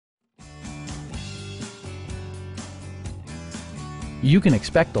You can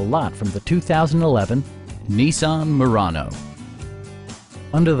expect a lot from the 2011 Nissan Murano.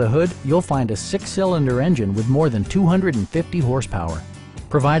 Under the hood, you'll find a 6-cylinder engine with more than 250 horsepower,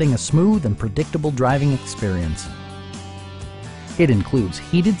 providing a smooth and predictable driving experience. It includes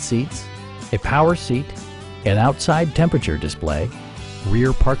heated seats, a power seat, an outside temperature display,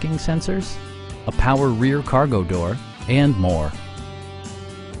 rear parking sensors, a power rear cargo door, and more.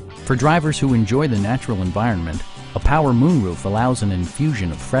 For drivers who enjoy the natural environment, a power moonroof allows an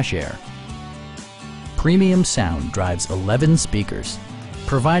infusion of fresh air. Premium sound drives 11 speakers,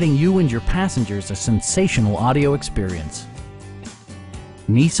 providing you and your passengers a sensational audio experience.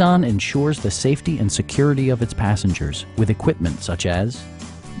 Nissan ensures the safety and security of its passengers with equipment such as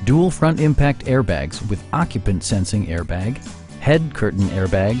dual front impact airbags with occupant sensing airbag, head curtain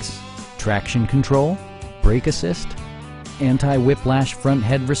airbags, traction control, brake assist, anti-whiplash front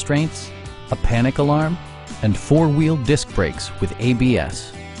head restraints, a panic alarm, and 4-wheel disc brakes with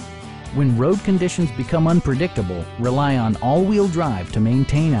ABS. When road conditions become unpredictable, rely on all-wheel drive to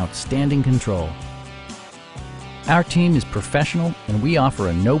maintain outstanding control. Our team is professional and we offer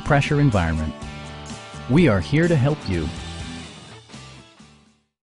a no-pressure environment. We are here to help you.